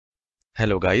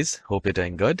Hello guys, hope you're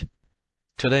doing good.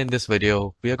 Today in this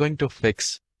video, we are going to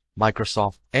fix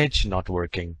Microsoft Edge not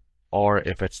working or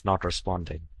if it's not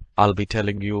responding. I'll be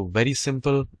telling you very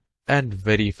simple and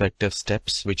very effective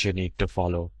steps which you need to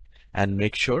follow and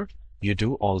make sure you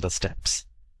do all the steps.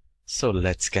 So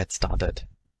let's get started.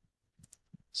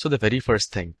 So the very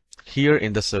first thing, here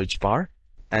in the search bar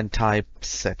and type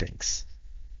settings.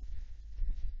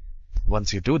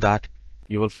 Once you do that,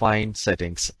 you will find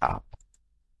settings app.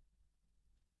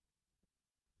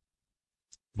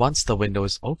 Once the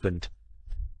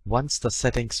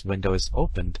settings window is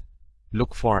opened,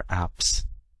 look for apps.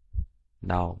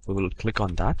 Now we will click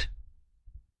on that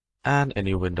and a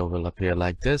new window will appear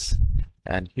like this.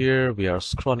 And here we are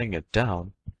scrolling it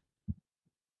down.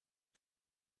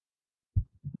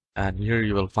 And here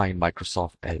you will find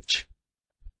Microsoft Edge.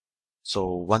 So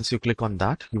once you click on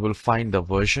that, you will find the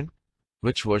version,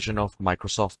 which version of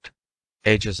Microsoft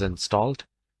Edge is installed.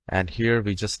 And here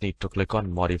we just need to click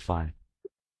on modify.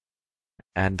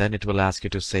 And then it will ask you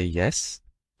to say yes.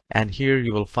 And here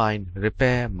you will find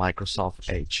repair Microsoft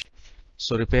Edge.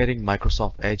 So repairing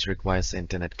Microsoft Edge requires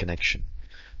internet connection.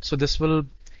 So this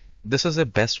is the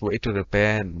best way to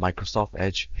repair Microsoft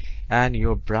Edge, and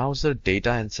your browser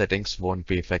data and settings won't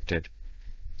be affected.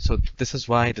 So this is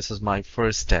why this is my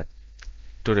first step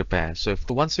to repair. So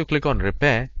once you click on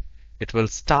repair, it will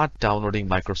start downloading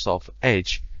Microsoft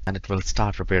Edge and it will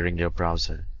start repairing your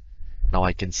browser. Now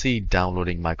I can see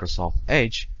downloading Microsoft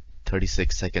Edge,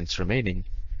 36 seconds remaining.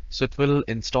 So it will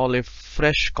install a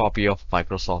fresh copy of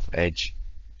Microsoft Edge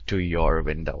to your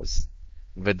Windows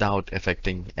without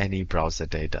affecting any browser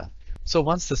data. So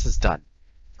once this is done,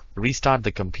 restart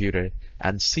the computer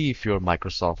and see if your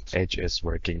Microsoft Edge is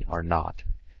working or not.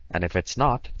 And if it's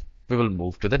not, we will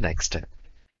move to the next step.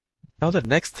 Now the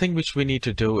next thing which we need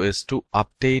to do is to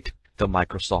update the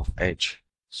Microsoft Edge.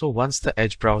 So once the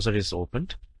Edge browser is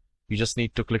opened, you just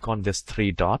need to click on these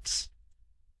three dots.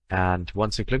 And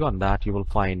once you click on that, you will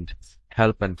find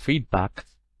help and feedback.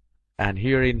 And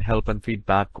here in help and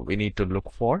feedback, we need to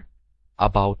look for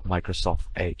about Microsoft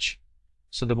Edge.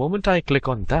 So the moment I click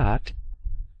on that,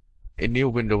 a new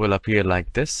window will appear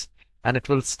like this, and it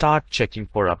will start checking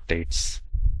for updates,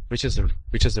 which is a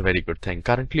very good thing.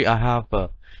 Currently, I have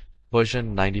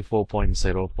version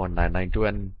 94.0.992,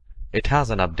 and it has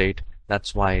an update.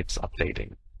 That's why it's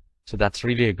updating. So that's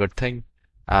really a good thing,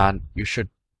 and you should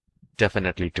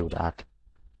definitely do that.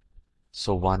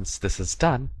 So once this is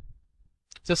done,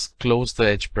 just close the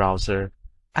Edge browser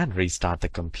and restart the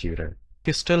computer. If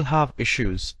you still have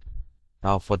issues,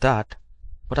 now for that,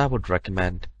 what I would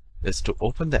recommend is to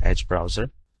open the Edge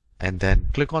browser and then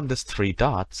click on these three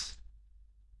dots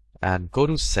and go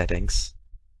to settings.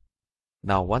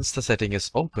 Now once the setting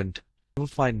is opened, you will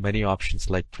find many options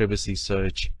like privacy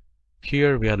search.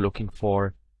 Here we are looking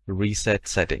for reset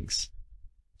settings.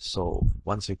 So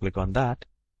once you click on that,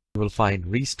 you will find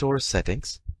restore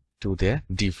settings to their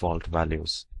default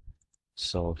values.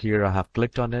 So here I have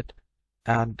clicked on it,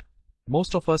 and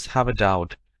most of us have a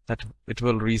doubt that it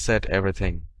will reset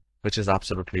everything, which is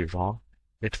absolutely wrong.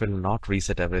 It will not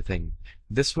reset everything.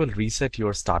 This will reset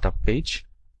your startup page,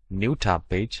 new tab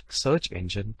page, search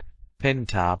engine, pin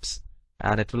tabs,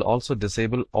 and it will also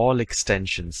disable all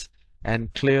extensions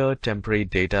and clear temporary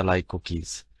data like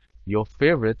cookies. Your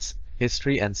favorites,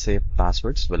 history, and saved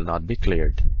passwords will not be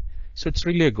cleared. So it's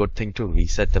really a good thing to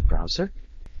reset the browser.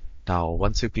 Now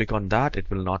once you click on that, it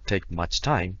will not take much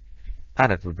time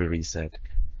and it will be reset.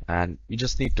 And you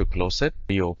just need to close it,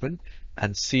 reopen,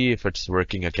 and see if it's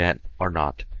working again or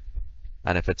not.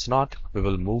 And if it's not, we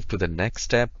will move to the next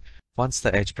step. Once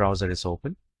the Edge browser is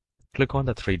open, click on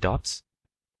the three dots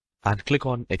and click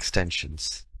on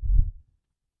extensions.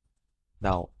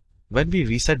 Now when we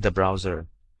reset the browser,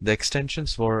 the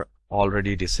extensions were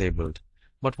already disabled.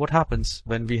 But what happens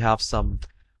when we have some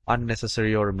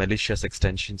unnecessary or malicious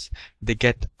extensions? They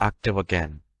get active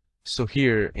again. So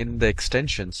here in the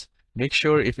extensions, make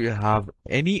sure if you have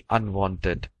any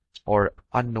unwanted or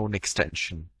unknown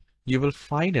extension, you will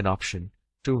find an option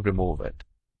to remove it.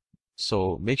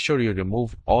 So make sure you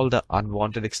remove all the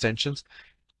unwanted extensions.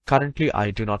 Currently, I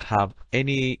do not have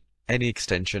any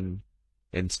extension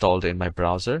installed in my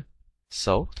browser,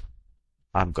 so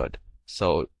I'm good.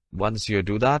 So once you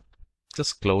do that,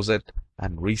 just close it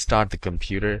and restart the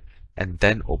computer and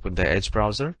then open the Edge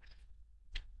browser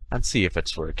and see if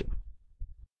it's working.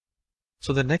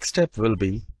 So the next step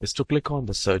is to click on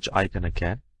the search icon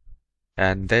again,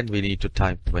 and then we need to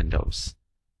type Windows.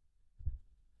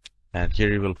 And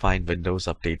here you will find Windows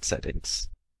Update settings.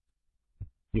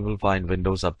 You will find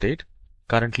Windows Update.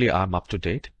 Currently I'm up to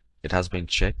date. It has been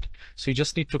checked. So you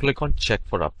just need to click on check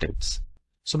for updates.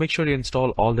 So make sure you install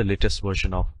all the latest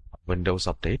version of Windows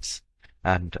updates.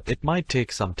 And it might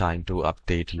take some time to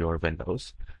update your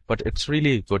Windows, but it's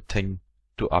really a good thing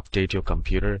to update your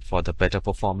computer for the better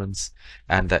performance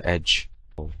and the edge.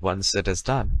 Once it is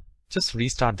done, just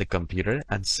restart the computer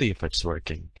and see if it's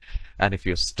working. And if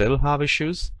you still have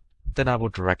issues, then I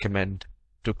would recommend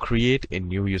to create a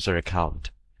new user account.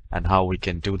 And how we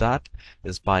can do that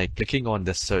is by clicking on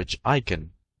the search icon.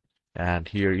 And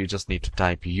here you just need to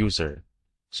type user.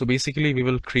 So basically we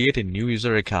will create a new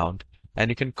user account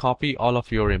and you can copy all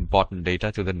of your important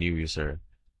data to the new user.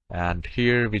 And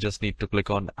here we just need to click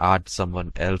on add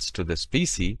someone else to this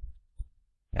PC.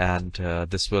 And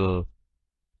this will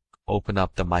open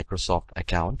up the Microsoft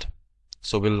account.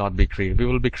 So we will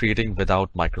be creating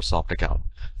without Microsoft account.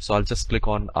 So I'll just click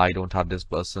on I don't have this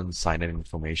person's sign-in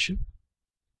information.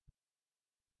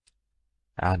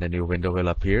 And a new window will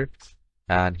appear.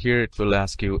 And here it will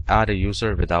ask you add a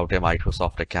user without a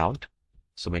Microsoft account.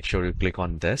 So make sure you click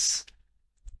on this.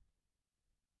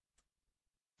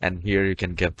 And here you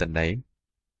can give the name.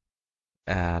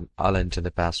 And I'll enter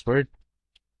the password.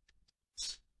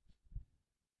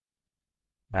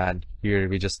 And here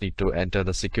we just need to enter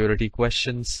the security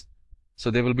questions.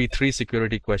 So there will be 3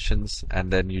 security questions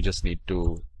and then you just need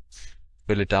to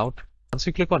fill it out. Once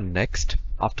you click on next,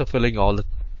 after filling all the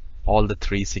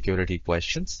 3 security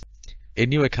questions, a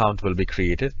new account will be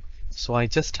created. So I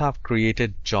just have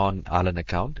created John Allen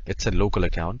account. It's a local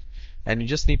account and you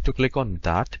just need to click on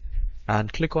that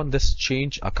and click on this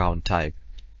change account type.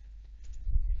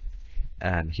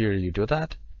 And here you do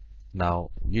that.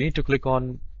 Now you need to click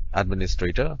on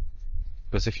administrator,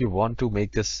 because if you want to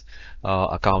make this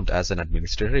account as an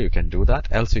administrator, you can do that.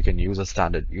 Else you can use a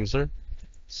standard user.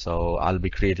 So I'll be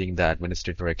creating the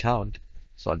administrator account.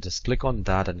 So I'll just click on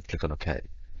that and click on OK.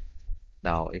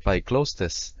 Now if I close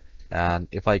this and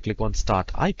if I click on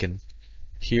start icon,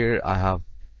 here I have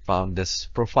found this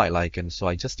profile icon. So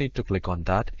I just need to click on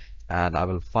that and I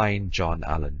will find John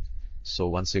Allen. So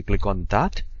once you click on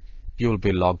that, you will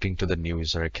be logged into the new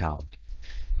user account.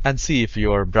 And see if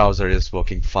your browser is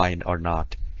working fine or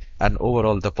not, and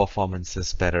overall the performance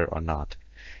is better or not.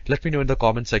 Let me know in the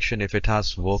comment section if it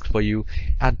has worked for you,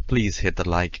 and please hit the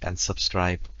like and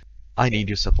subscribe. I need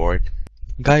your support.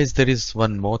 Guys, there is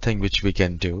one more thing which we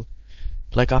can do.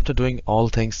 Like after doing all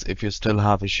things, if you still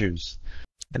have issues,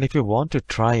 and if you want to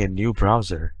try a new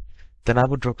browser, then I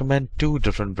would recommend 2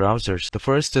 different browsers. The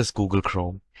first is Google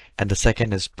Chrome and the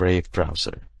second is Brave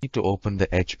browser. You need to open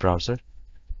the Edge browser.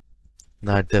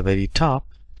 Now at the very top,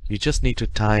 you just need to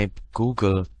type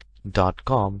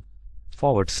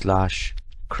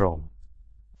google.com/Chrome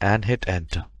and hit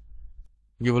enter.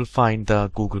 You will find the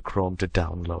Google Chrome to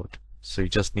download. So you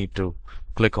just need to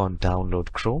click on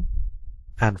download Chrome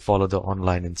and follow the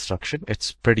online instruction.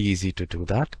 It's pretty easy to do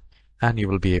that and you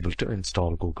will be able to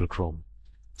install Google Chrome.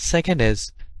 Second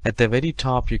is at the very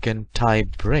top, you can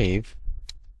type Brave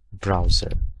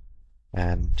browser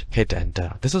and hit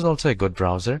enter. This is also a good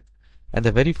browser. And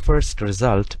the very first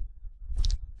result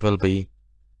will be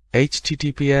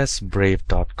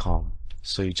https://brave.com.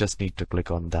 So you just need to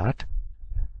click on that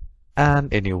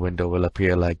and a new window will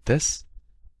appear like this.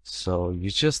 So you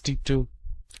just need to,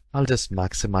 I'll just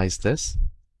maximize this.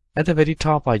 At the very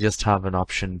top, I just have an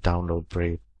option download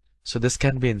Brave. So this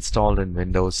can be installed in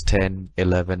Windows 10,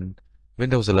 11,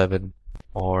 Windows 11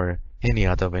 or any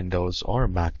other Windows or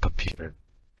Mac computer.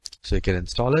 So you can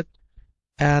install it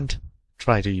and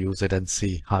try to use it and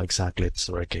see how exactly it's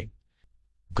working.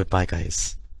 Goodbye,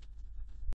 guys.